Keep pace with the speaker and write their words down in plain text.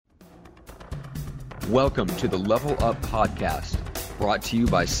Welcome to the Level Up Podcast, brought to you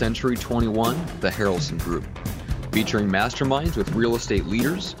by Century 21, the Harrelson Group, featuring masterminds with real estate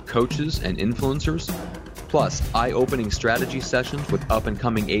leaders, coaches, and influencers, plus eye-opening strategy sessions with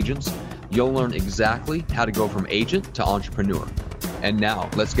up-and-coming agents. You'll learn exactly how to go from agent to entrepreneur. And now,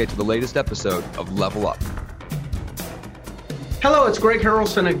 let's get to the latest episode of Level Up. Hello, it's Greg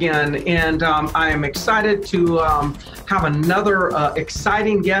Harrelson again, and I am excited to have another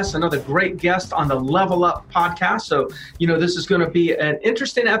exciting guest, another great guest on the Level Up podcast. So, this is going to be an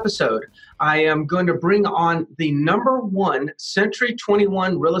interesting episode. I am going to bring on the number one Century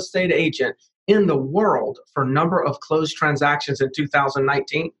 21 real estate agent in the world for number of closed transactions in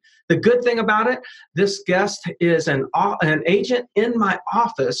 2019. The good thing about it, this guest is an agent in my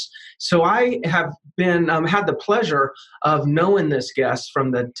office. So I have been had the pleasure of knowing this guest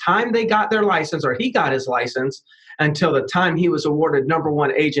from the time they got their license, or he got his license, until the time he was awarded number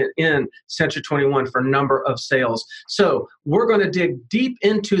one agent in Century 21 for number of sales. So we're going to dig deep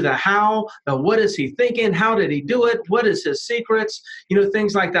into the how, the what is he thinking, how did he do it, what is his secrets,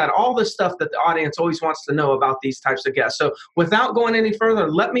 things like that, all the stuff that the audience always wants to know about these types of guests. So without going any further,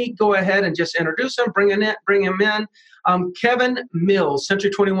 let me go ahead and just introduce him, bring him in. Kevin Mills, Century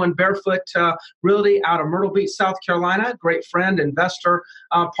 21 Barefoot Realty out of Myrtle Beach, South Carolina. Great friend, investor,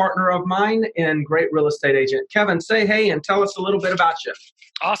 partner of mine, and great real estate agent. Kevin, say hey and tell us a little bit about you.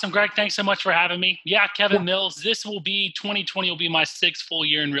 Awesome, Greg. Thanks so much for having me. Yeah, Kevin Mills. This will be 2020 will be my sixth full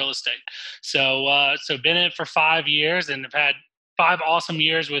year in real estate. So been in it for 5 years and have had 5 awesome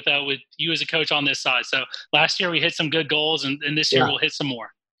years with you as a coach on this side. So last year we hit some good goals, and this year we'll hit some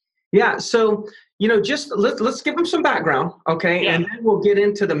more. Yeah. So, just let's give them some background, okay? Yeah. And then we'll get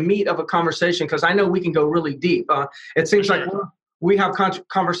into the meat of a conversation, because I know we can go really deep. It seems like we have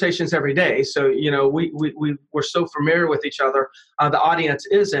conversations every day. So, we're so familiar with each other. The audience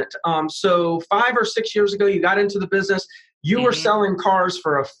isn't. So 5 or 6 years ago, you got into the business. You were selling cars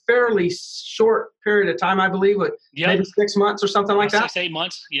for a fairly short period of time, I believe, maybe 6 months or something like that? 6-8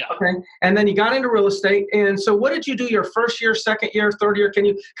 months, yeah. Okay. And then you got into real estate. And so what did you do your first year, second year, third year? Can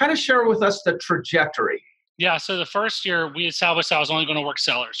you kind of share with us the trajectory? Yeah, so the first year we established I was only going to work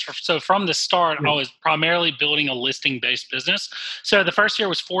sellers. So from the start, I was primarily building a listing-based business. So the first year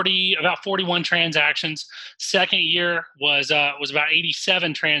was about 41 transactions. Second year was about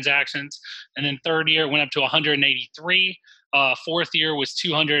 87 transactions, and then third year went up to 183. Fourth year was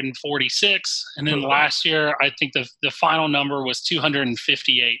 246, and then last year I think the final number was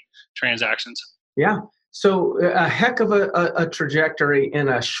 258 transactions. Yeah, so a heck of a trajectory in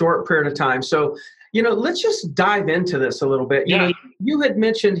a short period of time. So. Let's just dive into this a little bit. You had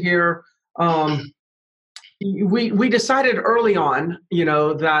mentioned here, we decided early on,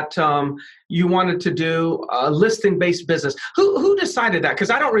 that you wanted to do a listing-based business. Who decided that? Because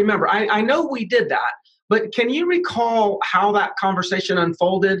I don't remember. I know we did that. But can you recall how that conversation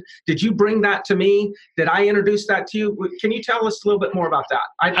unfolded? Did you bring that to me? Did I introduce that to you? Can you tell us a little bit more about that?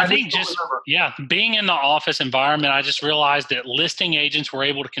 I think being in the office environment, I just realized that listing agents were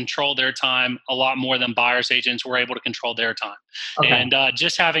able to control their time a lot more than buyer's agents were able to control their time. Okay. And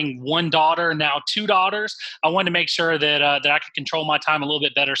just having one daughter, now 2 daughters, I wanted to make sure that I could control my time a little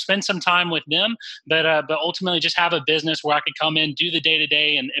bit better, spend some time with them, but ultimately just have a business where I could come in, do the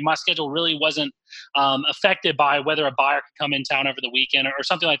day-to-day, and my schedule really wasn't affected by whether a buyer could come in town over the weekend or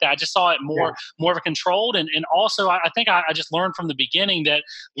something like that. I just saw it more of a controlled. And also, I think I just learned from the beginning that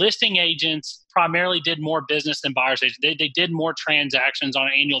listing agents primarily did more business than buyer's agents. They did more transactions on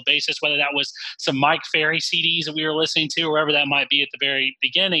an annual basis, whether that was some Mike Ferry CDs that we were listening to or wherever that might be at the very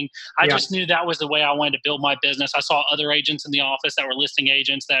beginning. I just knew that was the way I wanted to build my business. I saw other agents in the office that were listing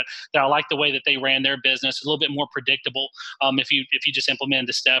agents that I liked the way that they ran their business. A little bit more predictable if you just implemented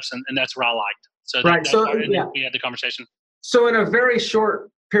the steps, and that's what I liked. So we had the conversation. So in a very short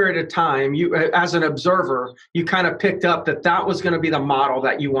period of time, you, as an observer, you kind of picked up that was going to be the model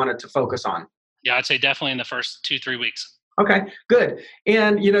that you wanted to focus on. Yeah, I'd say definitely in the first 2-3 weeks. Okay, good.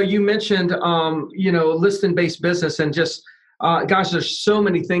 And, you mentioned, listing-based business, and just, there's so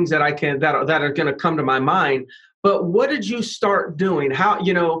many things that that are going to come to my mind. But what did you start doing? How,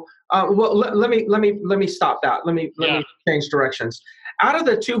 let me stop that. Let me change directions. Out of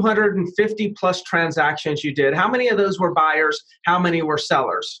the 250 plus transactions you did, how many of those were buyers? How many were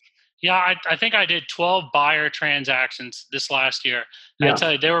sellers? Yeah, I think I did 12 buyer transactions this last year. I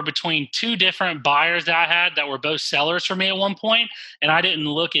tell you, they were between 2 different buyers that I had that were both sellers for me at one point, and I didn't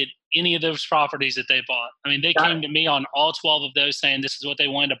look at any of those properties that they bought. I mean, they came to me on all 12 of those saying this is what they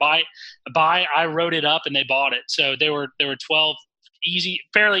wanted to buy. I wrote it up and they bought it. So there were 12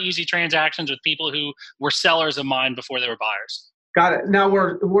 fairly easy transactions with people who were sellers of mine before they were buyers. Got it. Now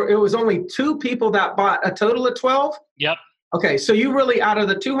it was only 2 people that bought a total of 12? Yep. Okay, so you really, out of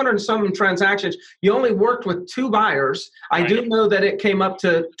the 200 and some transactions, you only worked with 2 buyers. I do know that it came up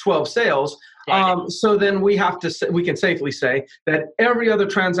to 12 sales. Right. So then we can safely say that every other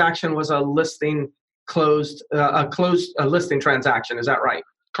transaction was a listing closed, a listing transaction. Is that right?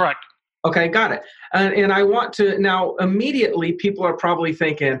 Correct. Okay, got it. And I want to now immediately, people are probably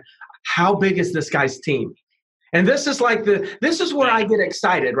thinking, how big is this guy's team? And this is where I get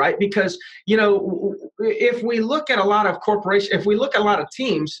excited, right? Because, if we look at a lot of corporations, if we look at a lot of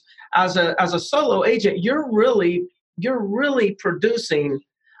teams, as a solo agent, you're really producing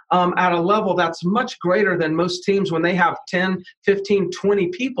at a level that's much greater than most teams when they have 10, 15, 20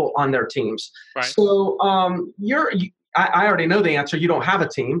 people on their teams. Right. So I already know the answer. You don't have a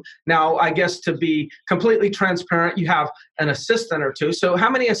team. Now, I guess to be completely transparent, you have an assistant or 2. So how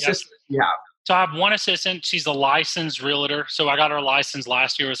many assistants do you have? So I have one assistant. She's a licensed realtor. So I got her license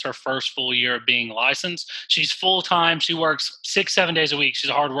last year. It was her first full year of being licensed. She's full-time. She works 6-7 days a week.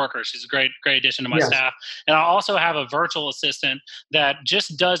 She's a hard worker. She's a great addition to my staff. And I also have a virtual assistant that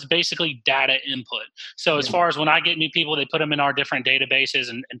just does basically data input. So as far as when I get new people, they put them in our different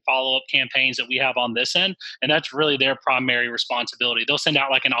databases and follow-up campaigns that we have on this end. And that's really their primary responsibility. They'll send out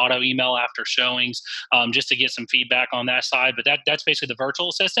like an auto email after showings just to get some feedback on that side. But that's basically the virtual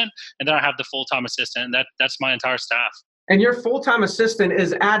assistant. And then I have the full-time assistant, and that's my entire staff. And your full-time assistant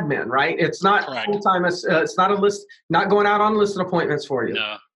is admin, right? It's not full-time. It's not a list, not going out on listed appointments for you.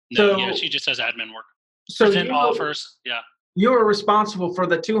 No. So, yeah, she just does admin work. So present offers. Yeah. You are responsible for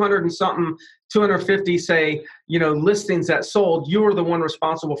the 200 and something, 250, say, listings that sold. You are the one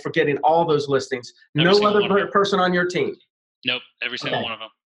responsible for getting all those listings. No other person on your team. Nope. Every single one of them.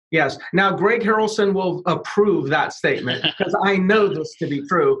 Yes. Now, Greg Harrelson will approve that statement because I know this to be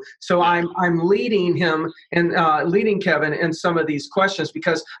true. So I'm leading him and leading Kevin in some of these questions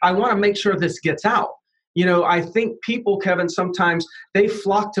because I want to make sure this gets out. I think people, Kevin, sometimes they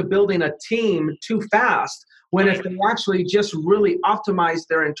flock to building a team too fast when if they actually just really optimize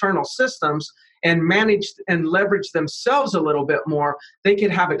their internal systems and manage and leverage themselves a little bit more, they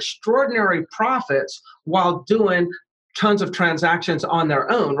could have extraordinary profits while doing tons of transactions on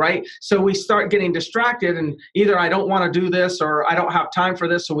their own, right? So we start getting distracted and either I don't want to do this or I don't have time for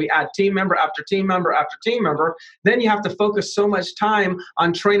this. So we add team member after team member after team member. Then you have to focus so much time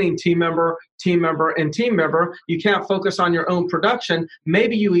on training team member, and team member. You can't focus on your own production.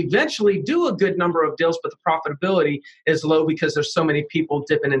 Maybe you eventually do a good number of deals, but the profitability is low because there's so many people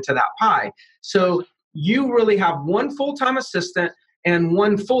dipping into that pie. So you really have one full-time assistant and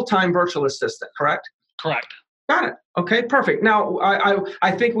one full-time virtual assistant, correct? Correct. Got it. Okay, perfect. Now,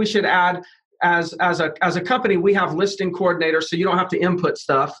 I think we should add, as a company, we have listing coordinators, so you don't have to input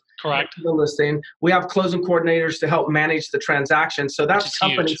stuff. Correct. The listing. We have closing coordinators to help manage the transaction. So that's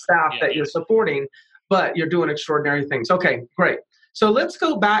company staff that you're supporting, but you're doing extraordinary things. Okay, great. So let's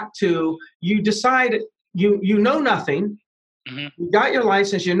go back to you decide you know nothing. Mm-hmm. You got your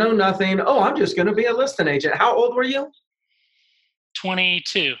license. You know nothing. Oh, I'm just going to be a listing agent. How old were you?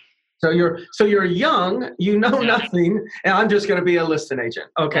 22. So you're young, nothing, and I'm just going to be a listing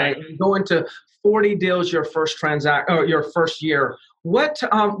agent. Okay, right. Going to 40 deals your first your first year. What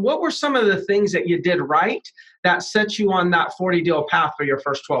were some of the things that you did right that set you on that 40 deal path for your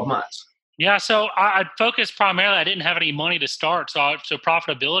first 12 months? Yeah, so I focused primarily. I didn't have any money to start, so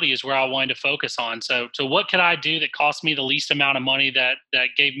profitability is where I wanted to focus on. So what could I do that cost me the least amount of money that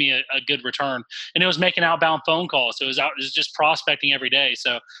gave me a good return? And it was making outbound phone calls. So it was just prospecting every day.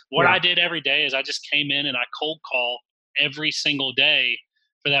 So what I did every day is I just came in and I cold call every single day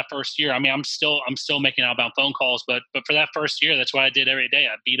for that first year. I mean, I'm still making outbound phone calls, but for that first year, that's what I did every day.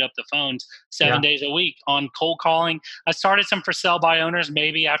 I beat up the phones 7 days a week on cold calling. I started some for sale by owners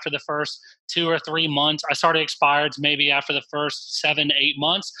maybe after the first 2 or 3 months. I started expireds maybe after the first 7 to 8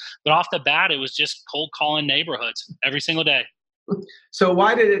 months. But off the bat, it was just cold calling neighborhoods every single day. So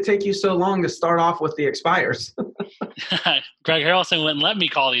why did it take you so long to start off with the expires? Greg Harrelson wouldn't let me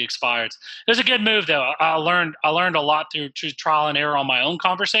call the expireds. It was a good move, though. I learned a lot through trial and error on my own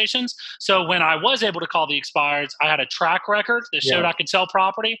conversations. So when I was able to call the expireds, I had a track record that showed I could sell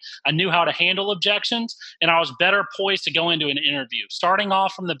property. I knew how to handle objections, and I was better poised to go into an interview. Starting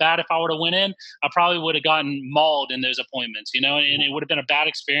off from the bat, if I would have went in, I probably would have gotten mauled in those appointments, and it would have been a bad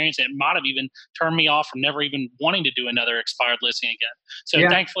experience. It might have even turned me off from never even wanting to do another expired listing again. So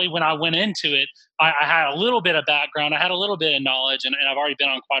thankfully, when I went into it, I had a little bit of background. I had a little bit of knowledge, and I've already been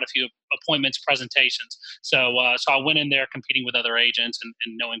on quite a few appointments, presentations. So I went in there competing with other agents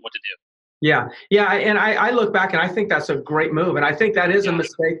and knowing what to do. Yeah. Yeah. And I look back and I think that's a great move. And I think that is a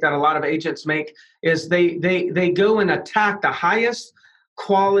mistake that a lot of agents make is they go and attack the highest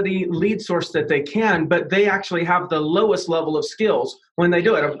quality lead source that they can, but they actually have the lowest level of skills when they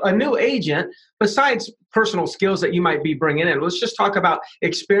do it. A new agent, besides personal skills that you might be bringing in, let's just talk about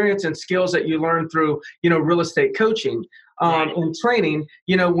experience and skills that you learn through, real estate coaching. And training,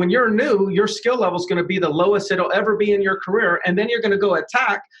 when you're new, your skill level is going to be the lowest it'll ever be in your career. And then you're going to go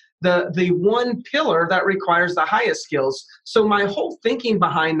attack the one pillar that requires the highest skills. So my whole thinking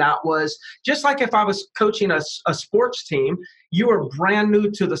behind that was just like if I was coaching a sports team, you are brand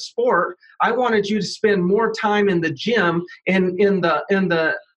new to the sport. I wanted you to spend more time in the gym and in the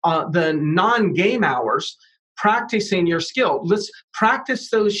non-game hours practicing your skill. Let's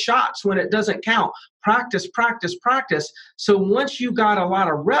practice those shots when it doesn't count. Practice, practice, practice. So once you got a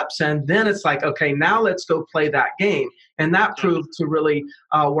lot of reps in, then it's like, okay, now let's go play that game. And that proved to really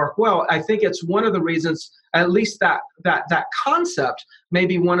work well. I think it's one of the reasons, at least that concept may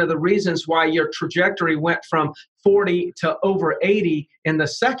be one of the reasons why your trajectory went from 40 to over 80 in the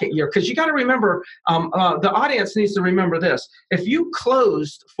second year. Because you got to remember, the audience needs to remember this. If you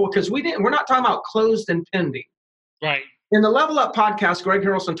closed because we're not talking about closed and pending. Right. In the Level Up podcast, Greg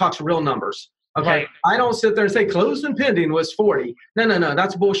Harrelson talks real numbers. Okay. Right. I don't sit there and say closed and pending was 40. No.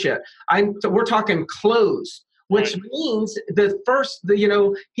 That's bullshit. We're talking closed, which means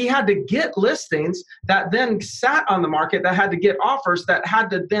he had to get listings that then sat on the market, that had to get offers that had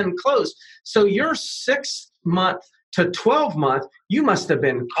to then close. So your 6 month to 12 month, you must have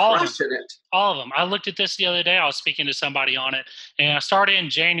been crushing it. All of them. I looked at this the other day. I was speaking to somebody on it, and I started in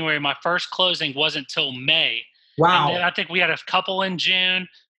January. My first closing wasn't till May. Wow. And then I think we had a couple in June,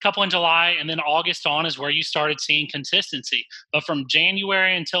 couple in July, and then August on is where you started seeing consistency. But from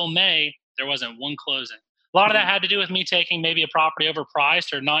January until May, there wasn't one closing. A lot of that had to do with me taking maybe a property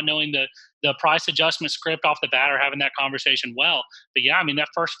overpriced or not knowing the price adjustment script off the bat or having that conversation well. But yeah, I mean, that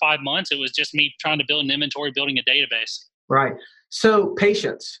first 5 months, it was just me trying to build an inventory, building a database. Right. So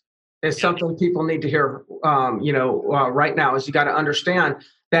patience is something people need to hear, right now is you got to understand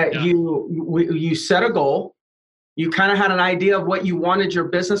that you set a goal. You kind of had an idea of what you wanted your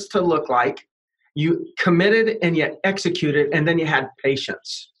business to look like. You committed and you executed, and then you had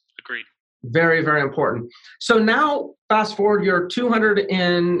patience. Agreed. Very, very important. So now fast forward your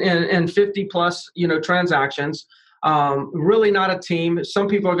 250 plus, transactions, really not a team. Some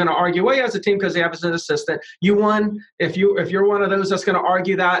people are going to argue, well, he has a team because he has an assistant. You won. If you're one of those that's going to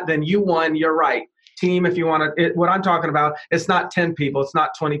argue that, then you won. You're right. Team, if you want to, what I'm talking about, it's not 10 people, it's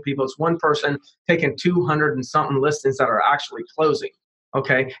not 20 people, it's one person taking 200 and something listings that are actually closing.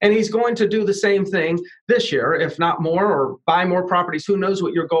 Okay. And he's going to do the same thing this year, if not more, or buy more properties. Who knows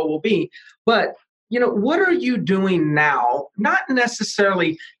what your goal will be. But, what are you doing now? Not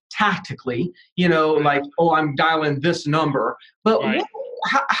necessarily tactically, like, oh, I'm dialing this number, but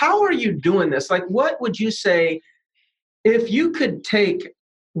how are you doing this? Like, what would you say if you could take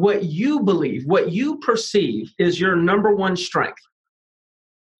what you believe, what you perceive is your number one strength?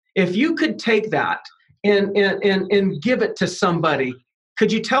 If you could take that and give it to somebody, could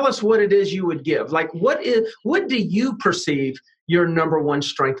you tell us what it is you would give? Like, what do you perceive your number one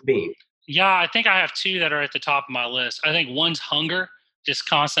strength being? Yeah, I think I have two that are at the top of my list. I think one's hunger, just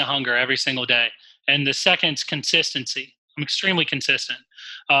constant hunger every single day. And the second's consistency. I'm extremely consistent.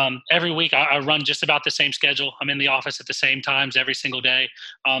 Every week I run just about the same schedule. I'm in the office at the same times every single day.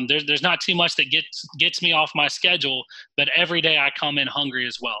 There's not too much that gets me off my schedule, but every day I come in hungry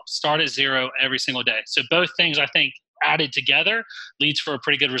as well. Start at zero every single day. So both things, I think, added together leads for a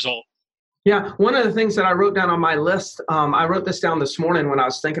pretty good result. Yeah. One of the things that I wrote down on my list, I wrote this down this morning when I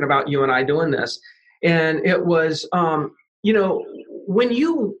was thinking about you and I doing this. And it was, when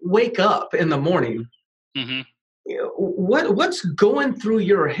you wake up in the morning, mm-hmm. What's going through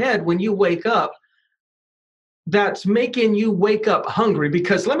your head when you wake up that's making you wake up hungry?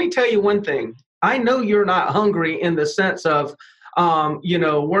 Because let me tell you one thing. I know you're not hungry in the sense of,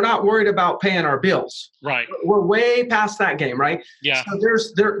 we're not worried about paying our bills. Right. We're way past that game, right? Yeah. So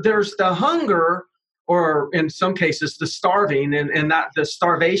there's the hunger, or in some cases the starving, and that the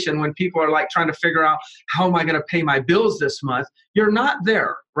starvation when people are like trying to figure out, how am I going to pay my bills this month? You're not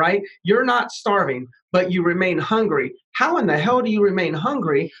there, right? You're not starving, but you remain hungry. How in the hell do you remain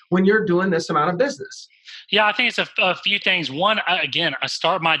hungry when you're doing this amount of business? Yeah, I think it's a few things. One, again, I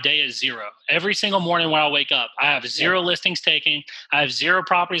start my day at zero. Every single morning when I wake up, I have zero listings taken. I have zero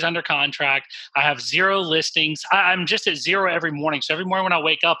properties under contract. I have zero listings. I'm just at zero every morning. So every morning when I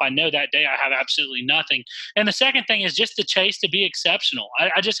wake up, I know that day I have absolutely nothing. And the second thing is just the chase to be exceptional.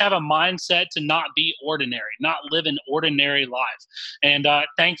 I just have a mindset to not be ordinary, not live an ordinary life. And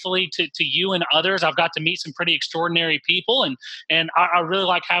thankfully to you and others, I've got to meet some pretty extraordinary people. And I really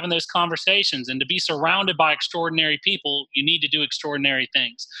like having those conversations. And to be surrounded by extraordinary people, you need to do extraordinary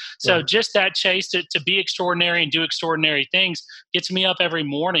things. So just that chase to be extraordinary and do extraordinary things gets me up every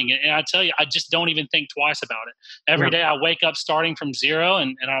morning. And I tell you, I just don't even think twice about it. Every day I wake up starting from zero,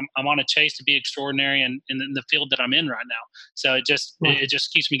 and I'm on a chase to be extraordinary in the field that I'm in right now. So it just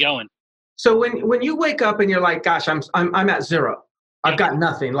keeps me going. So when you wake up and you're like, gosh, I'm at zero. I've got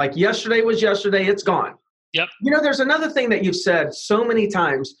nothing. Like yesterday was yesterday, it's gone. Yep. You know, there's another thing that you've said so many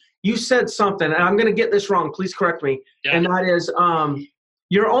times. You said something, and I'm going to get this wrong. Please correct me. Yeah. And that is,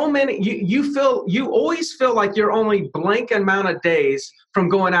 you always feel like you're only blank amount of days from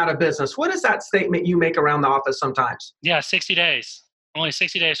going out of business. What is that statement you make around the office sometimes? Yeah, 60 days. Only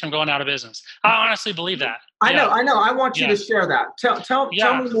 60 days from going out of business. I honestly believe that. I know. I want you to share that. Tell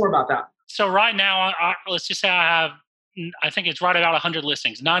me more about that. So right now, let's just say I think it's right about 100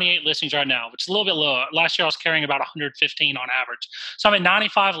 listings, 98 listings right now, which is a little bit low. Last year I was carrying about 115 on average. So I'm at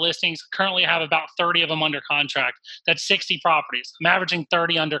 95 listings, currently have about 30 of them under contract. That's 60 properties. I'm averaging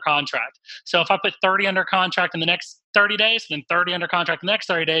 30 under contract. So if I put 30 under contract in the next 30 days, then 30 under contract the next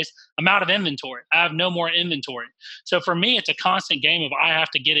 30 days, I'm out of inventory. I have no more inventory. So for me, it's a constant game of I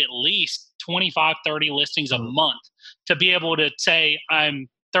have to get at least 25, 30 listings a month to be able to say I'm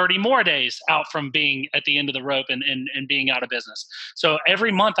 30 more days out from being at the end of the rope and being out of business. So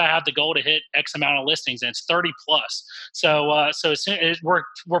every month I have the goal to hit X amount of listings, and it's 30 plus. So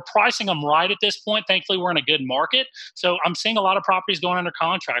we're pricing them right at this point. Thankfully, we're in a good market. So I'm seeing a lot of properties going under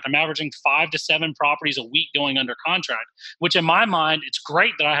contract. I'm averaging 5 to 7 properties a week going under contract, which in my mind, it's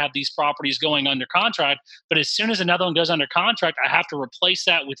great that I have these properties going under contract. But as soon as another one goes under contract, I have to replace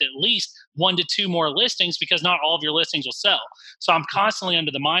that with at least 1 to 2 more listings, because not all of your listings will sell. So I'm constantly under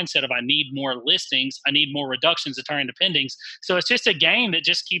the mindset of I need more listings, I need more reductions to turn into pendings. So it's just a game that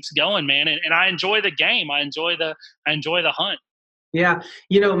just keeps going, man. And I enjoy the game. I enjoy the hunt. Yeah.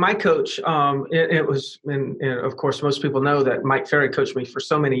 You know, my coach, it was, and of course, most people know that Mike Ferry coached me for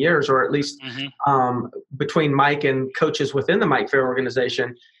so many years, or at least between Mike and coaches within the Mike Ferry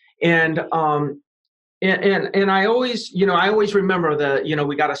organization. And I always remember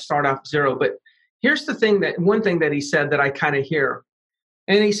we got to start off zero. But here's one thing that he said that I kind of hear.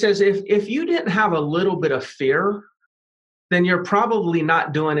 And he says, if you didn't have a little bit of fear, then you're probably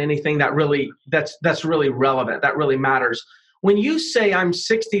not doing anything that's really relevant, that really matters. When you say I'm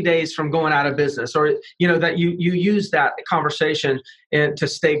 60 days from going out of business, or that you use that conversation and to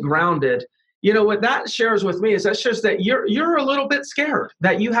stay grounded, what that shares with me is that shows that you're a little bit scared,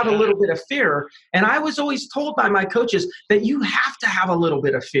 that you have a little bit of fear. And I was always told by my coaches that you have to have a little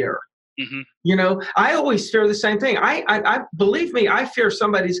bit of fear. Mm-hmm. I always fear the same thing. I believe me, I fear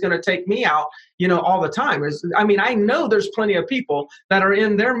somebody's going to take me out, all the time. I know there's plenty of people that are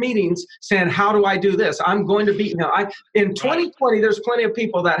in their meetings saying, how do I do this? I'm going to beat, in 2020, there's plenty of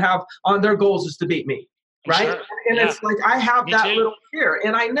people that have on their goals is to beat me. Right. Sure. And it's like, I have me that too. Little fear.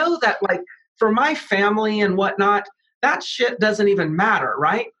 And I know that for my family and whatnot, that shit doesn't even matter.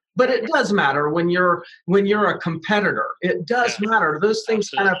 Right. But it does matter when you're a competitor. It does matter. Those things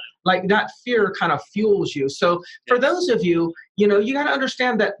kind of like that fear kind of fuels you. So for those of you, you got to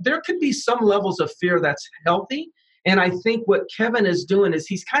understand that there could be some levels of fear that's healthy. And I think what Kevin is doing is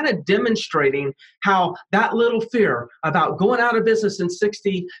he's kind of demonstrating how that little fear about going out of business in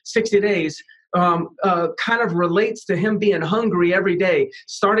 60 days kind of relates to him being hungry every day,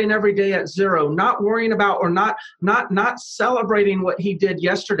 starting every day at zero, not worrying about or not celebrating what he did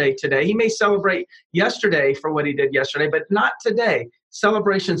today. He may celebrate yesterday for what he did yesterday, but not today.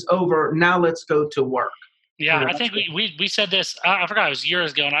 Celebration's over. Now let's go to work. Yeah, I think we said this, I forgot, it was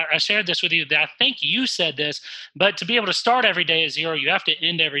years ago, and I shared this with you. I think you said this, but to be able to start every day at zero, you have to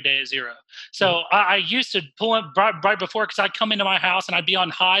end every day at zero. So I used to pull up right before, because I'd come into my house and I'd be on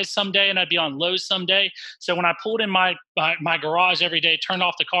highs someday and I'd be on lows someday. So when I pulled in my garage every day, turned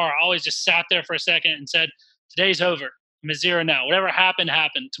off the car, I always just sat there for a second and said, today's over. I'm at zero now. Whatever happened.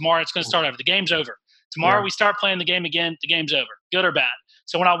 Tomorrow it's going to start over. The game's over. Tomorrow we start playing the game again. The game's over, good or bad.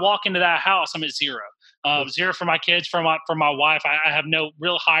 So when I walk into that house, I'm at zero. Zero for my kids, for my wife. I have no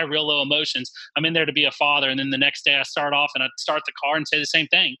real high, real low emotions. I'm in there to be a father. And then the next day I start off and I start the car and say the same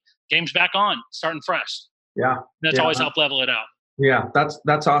thing. Game's back on, starting fresh. Yeah. That's always helped level it out. Yeah,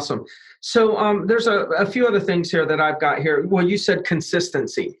 that's awesome. So there's a few other things here that I've got here. Well, you said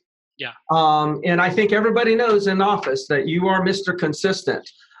consistency. Yeah. And I think everybody knows in office that you are Mr. Consistent.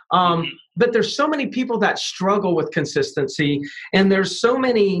 But there's so many people that struggle with consistency, and there's so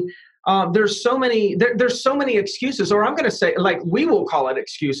many excuses, or I'm going to say, like, we will call it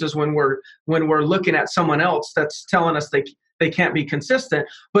excuses when we're looking at someone else that's telling us they can't be consistent.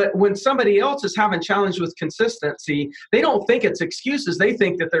 But when somebody else is having challenge with consistency, they don't think it's excuses. They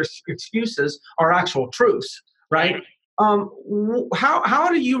think that their excuses are actual truths, right? How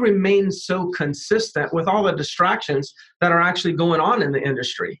do you remain so consistent with all the distractions that are actually going on in the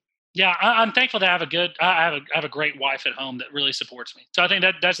industry? Yeah, I'm thankful to have I have a great wife at home that really supports me. So I think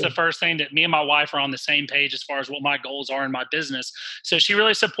that's the first thing, that me and my wife are on the same page as far as what my goals are in my business. So she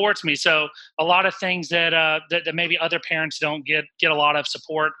really supports me. So a lot of things that maybe other parents don't get a lot of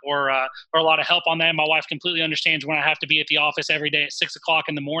support or a lot of help on that. My wife completely understands when I have to be at the office every day at 6 o'clock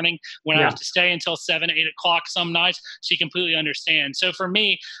in the morning, when I have to stay until 7, 8 o'clock some nights. She completely understands. So for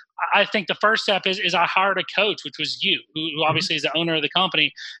me, I think the first step is I hired a coach, which was you, who obviously is the owner of the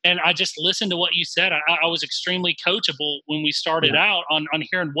company. And I just listened to what you said. I was extremely coachable when we started out on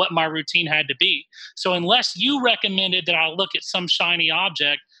hearing what my routine had to be. So unless you recommended that I look at some shiny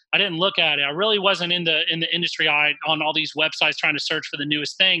object, I didn't look at it. I really wasn't in the industry on all these websites trying to search for the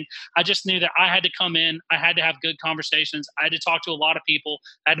newest thing. I just knew that I had to come in. I had to have good conversations. I had to talk to a lot of people.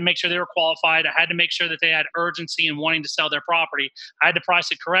 I had to make sure they were qualified. I had to make sure that they had urgency in wanting to sell their property. I had to price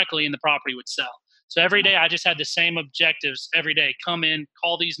it correctly and the property would sell. So every day I just had the same objectives every day. Come in,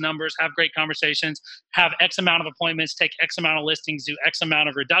 call these numbers, have great conversations, have X amount of appointments, take X amount of listings, do X amount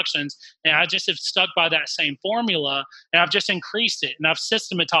of reductions. And I just have stuck by that same formula, and I've just increased it and I've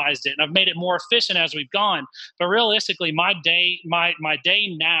systematized it and I've made it more efficient as we've gone. But realistically, my day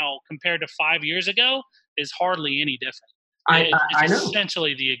now compared to 5 years ago is hardly any different. I know.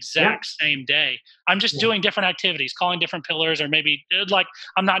 Essentially the exact same day. I'm just doing different activities, calling different pillars, or maybe like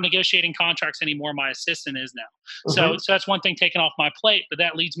I'm not negotiating contracts anymore. My assistant is now. So that's one thing taken off my plate, but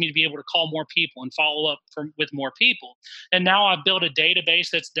that leads me to be able to call more people and follow up with more people. And now I've built a database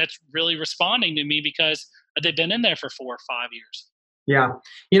that's really responding to me because they've been in there for 4 or 5 years. Yeah.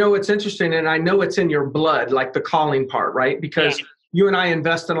 You know, it's interesting, and I know it's in your blood, like the calling part, right? Because you and I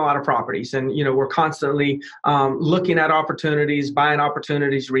invest in a lot of properties, and, you know, we're constantly looking at opportunities, buying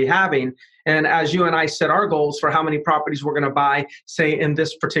opportunities, rehabbing. And as you and I set our goals for how many properties we're going to buy, say in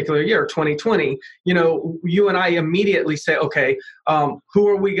this particular year, 2020, you know, you and I immediately say, okay, who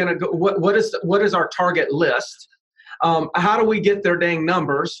are we going to go? What is our target list? How do we get their dang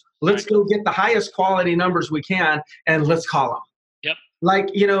numbers? Let's go get the highest quality numbers we can, and let's call them.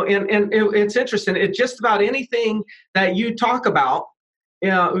 Like, you know, and it's interesting. It's just about anything that you talk about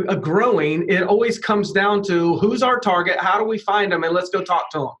growing, it always comes down to who's our target, how do we find them, and let's go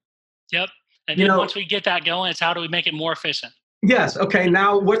talk to them. Yep. And then once we get that going, it's how do we make it more efficient? Yes. Okay.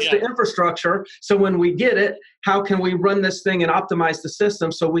 Now, what's the infrastructure? So when we get it, how can we run this thing and optimize the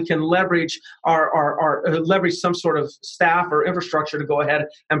system so we can leverage leverage some sort of staff or infrastructure to go ahead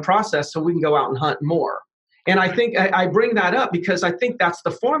and process, so we can go out and hunt more. And I think I bring that up because I think that's the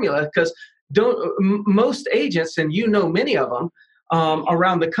formula, because most agents, and you know many of them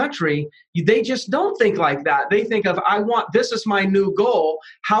around the country, they just don't think like that. They think of, this is my new goal.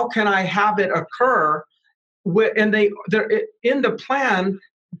 How can I have it occur? And they're in the plan,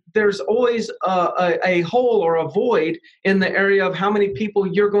 there's always a hole or a void in the area of how many people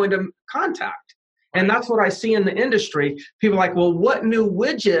you're going to contact. And that's what I see in the industry. People are like, well, what new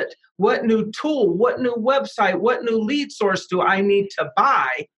widget, what new tool, what new website, what new lead source do I need to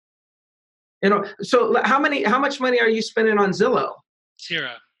buy? You know, so how much money are you spending on Zillow? 0.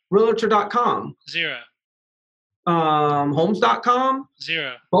 Realtor.com? 0. Homes.com?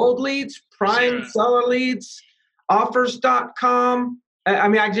 0. Bold Leads, Prime 0. Seller Leads, Offers.com. I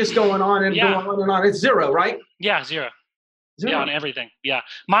mean, I just going on and going on and on. It's 0, right? Yeah, 0. Yeah, on everything. Yeah.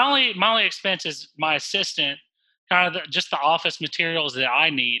 My only expense is my assistant, kind of just the office materials that I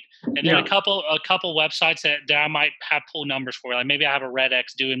need. And then a couple websites that I might have pull numbers for. Like maybe I have a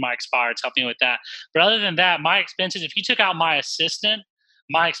RedX doing my expireds, helping with that. But other than that, my expenses, if you took out my assistant,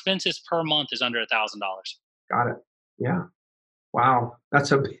 my expenses per month is under $1,000. Got it. Yeah. Wow.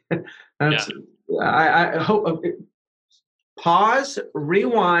 I hope, pause,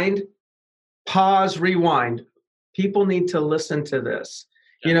 rewind. People need to listen to this.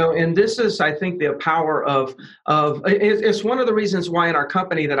 You know, and this is, I think, the power of it's one of the reasons why in our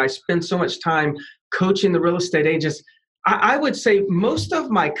company that I spend so much time coaching the real estate agents. I would say most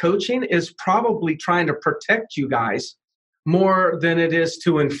of my coaching is probably trying to protect you guys more than it is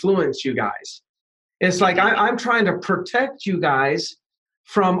to influence you guys. It's like I'm trying to protect you guys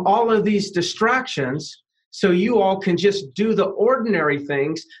from all of these distractions so you all can just do the ordinary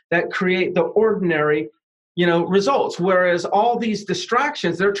things that create the ordinary, results. Whereas all these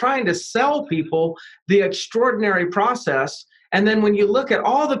distractions, they're trying to sell people the extraordinary process. And then when you look at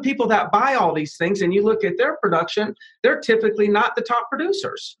all the people that buy all these things and you look at their production, they're typically not the top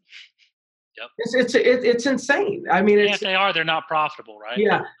producers. Yep. It's insane. I mean, if they are, they're not profitable, right?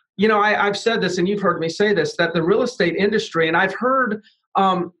 Yeah. I've said this, and you've heard me say this, that the real estate industry, and I've heard,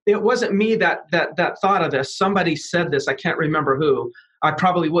 it wasn't me that thought of this. Somebody said this. I can't remember who. I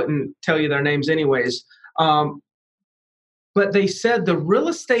probably wouldn't tell you their names anyways. But they said the real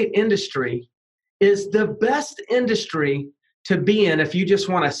estate industry is the best industry to be in if you just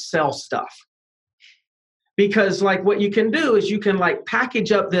want to sell stuff. Because like what you can do is you can like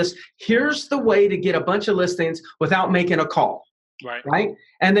package up this, here's the way to get a bunch of listings without making a call. Right.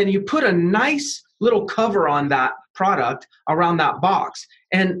 And then you put a nice little cover on that product around that box.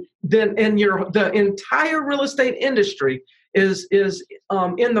 And then the entire real estate industry is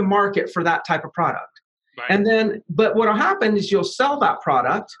in the market for that type of product. Right. And then, but what'll happen is you'll sell that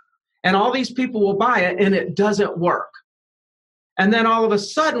product and all these people will buy it and it doesn't work. And then all of a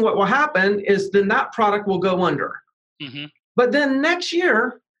sudden what will happen is then that product will go under. Mm-hmm. But then next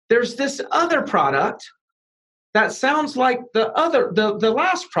year, there's this other product that sounds like the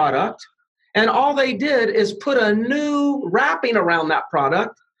last product, and all they did is put a new wrapping around that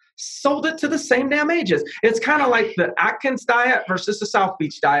product, sold it to the same damn agents. It's kind of like the Atkins diet versus the South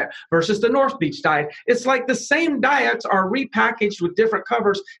Beach diet versus the North Beach diet. It's like the same diets are repackaged with different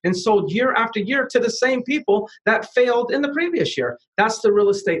covers and sold year after year to the same people that failed in the previous year. That's the real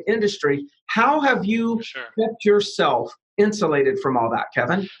estate industry. How have you kept yourself insulated from all that,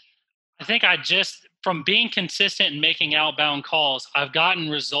 Kevin? I think from being consistent and making outbound calls, I've gotten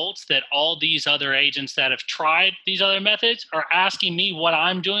results that all these other agents that have tried these other methods are asking me what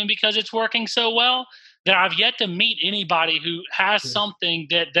I'm doing because it's working so well, that I've yet to meet anybody who has something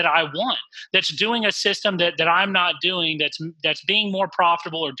that I want, that's doing a system that I'm not doing, that's being more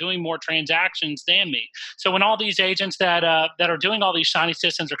profitable or doing more transactions than me. So when all these agents that are doing all these shiny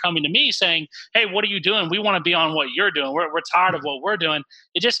systems are coming to me saying, hey, what are you doing? We want to be on what you're doing. We're tired of what we're doing.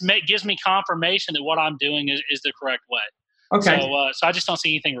 It just gives me confirmation that what I'm doing is the correct way. Okay. So I just don't see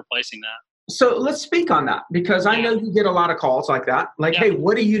anything replacing that. So let's speak on that, because I know you get a lot of calls like that. Like, hey,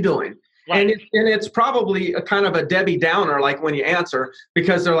 what are you doing? Right. And it's probably a kind of a Debbie Downer, like when you answer,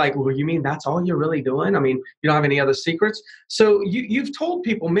 because they're like, well, you mean that's all you're really doing? I mean, you don't have any other secrets? So you've told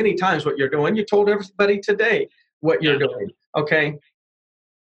people many times what you're doing. You told everybody today what you're doing. Okay.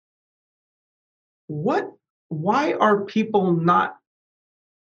 Why are people not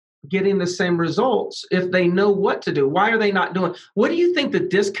getting the same results if they know what to do? Why are they not doing? What do you think the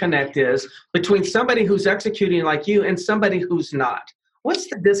disconnect is between somebody who's executing like you and somebody who's not? What's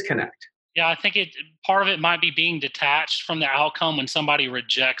the disconnect? Yeah, I think part of it might be being detached from the outcome when somebody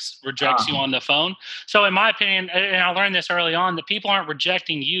rejects you on the phone. So in my opinion, and I learned this early on, that people aren't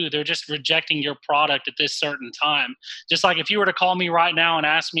rejecting you, they're just rejecting your product at this certain time. Just like if you were to call me right now and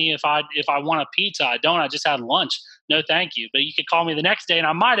ask me if I want a pizza, I just had lunch. No, thank you. But you could call me the next day and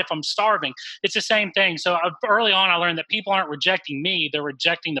I might if I'm starving. It's the same thing. So early on, I learned that people aren't rejecting me. They're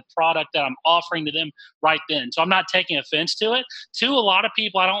rejecting the product that I'm offering to them right then. So I'm not taking offense to it. A lot of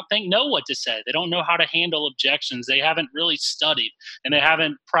people I don't think know what to say. They don't know how to handle objections. They haven't really studied and they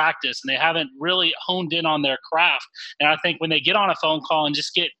haven't practiced and they haven't really honed in on their craft. And I think when they get on a phone call and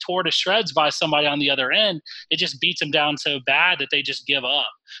just get tore to shreds by somebody on the other end, it just beats them down so bad that they just give up.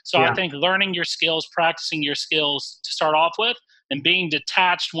 So I think learning your skills, practicing your skills to start off with, and being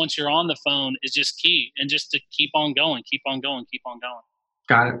detached once you're on the phone is just key. And just to keep on going.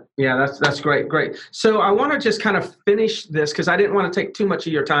 Got it. Yeah, that's great. So I want to just kind of finish this because I didn't want to take too much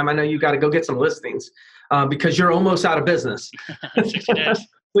of your time. I know you got to go get some listings because you're almost out of business. 60 days.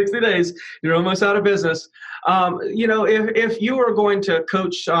 60 days, you're almost out of business. If you were going to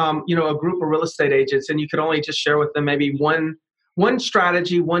coach, a group of real estate agents and you could only just share with them maybe one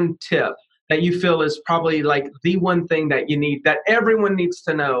strategy, one tip that you feel is probably like the one thing that you need, that everyone needs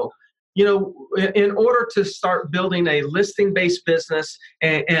to know, in order to start building a listing-based business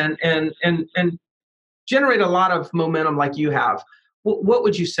and generate a lot of momentum like you have, what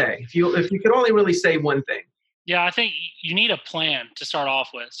would you say if you could only really say one thing? Yeah, I think you need a plan to start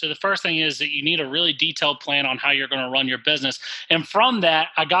off with. So the first thing is that you need a really detailed plan on how you're going to run your business. And from that,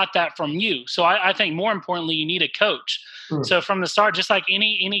 I got that from you. So I think more importantly, you need a coach. So from the start, just like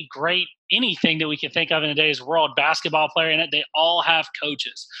any great anything that we can think of in today's world, basketball player in it, they all have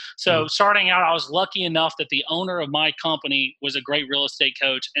coaches. So starting out, I was lucky enough that the owner of my company was a great real estate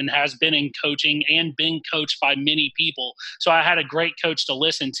coach and has been in coaching and been coached by many people. So I had a great coach to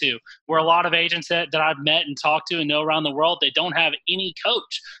listen to. Where a lot of agents that I've met and talked to and know around the world, they don't have any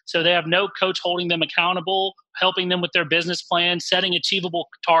coach. So they have no coach holding them accountable, helping them with their business plan, setting achievable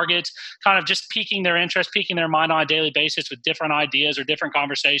targets, kind of just piquing their interest, piquing their mind on a daily basis with different ideas or different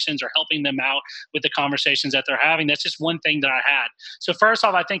conversations, or helping them out with the conversations that they're having. That's just one thing that I had. So first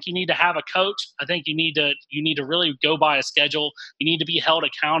off, I think you need to have a coach. I think you need to really go by a schedule. You need to be held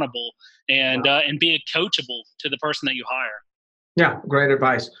accountable and be coachable to the person that you hire. Yeah, great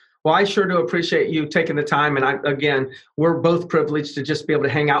advice. Well, I sure do appreciate you taking the time. And again, we're both privileged to just be able to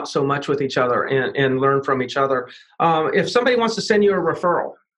hang out so much with each other and learn from each other. If somebody wants to send you a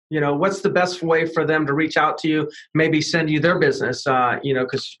referral, what's the best way for them to reach out to you, maybe send you their business,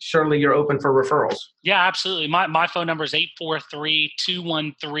 because surely you're open for referrals. Yeah, absolutely. My phone number is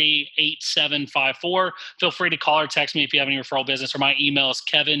 843-213-8754. Feel free to call or text me if you have any referral business, or my email is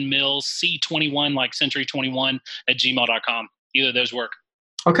kevinmillsc21, like century21 @gmail.com. Either of those work.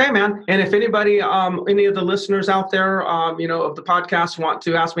 Okay, man. And if anybody, any of the listeners out there, of the podcast want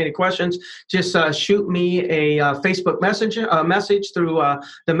to ask me any questions, just shoot me a Facebook message through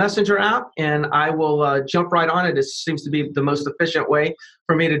the Messenger app, and I will jump right on it. It seems to be the most efficient way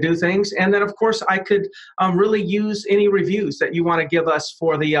for me to do things. And then, of course, I could really use any reviews that you want to give us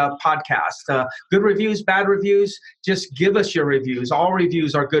for the podcast. Good reviews, bad reviews, just give us your reviews. All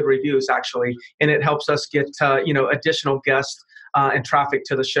reviews are good reviews, actually, and it helps us get, additional guests and traffic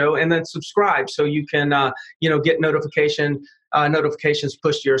to the show. And then subscribe so you can, get notifications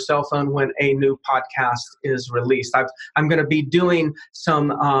pushed to your cell phone when a new podcast is released. I'm going to be doing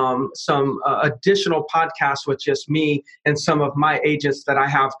some additional podcasts with just me and some of my agents that I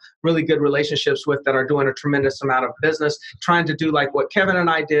have really good relationships with that are doing a tremendous amount of business, trying to do like what Kevin and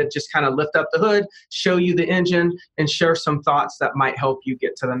I did, just kind of lift up the hood, show you the engine, and share some thoughts that might help you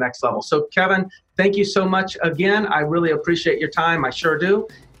get to the next level. So Kevin, thank you so much again. I really appreciate your time. I sure do.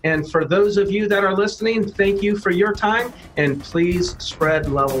 And for those of you that are listening, thank you for your time, and please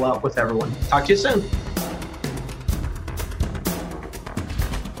spread Level Up with everyone. Talk to you soon.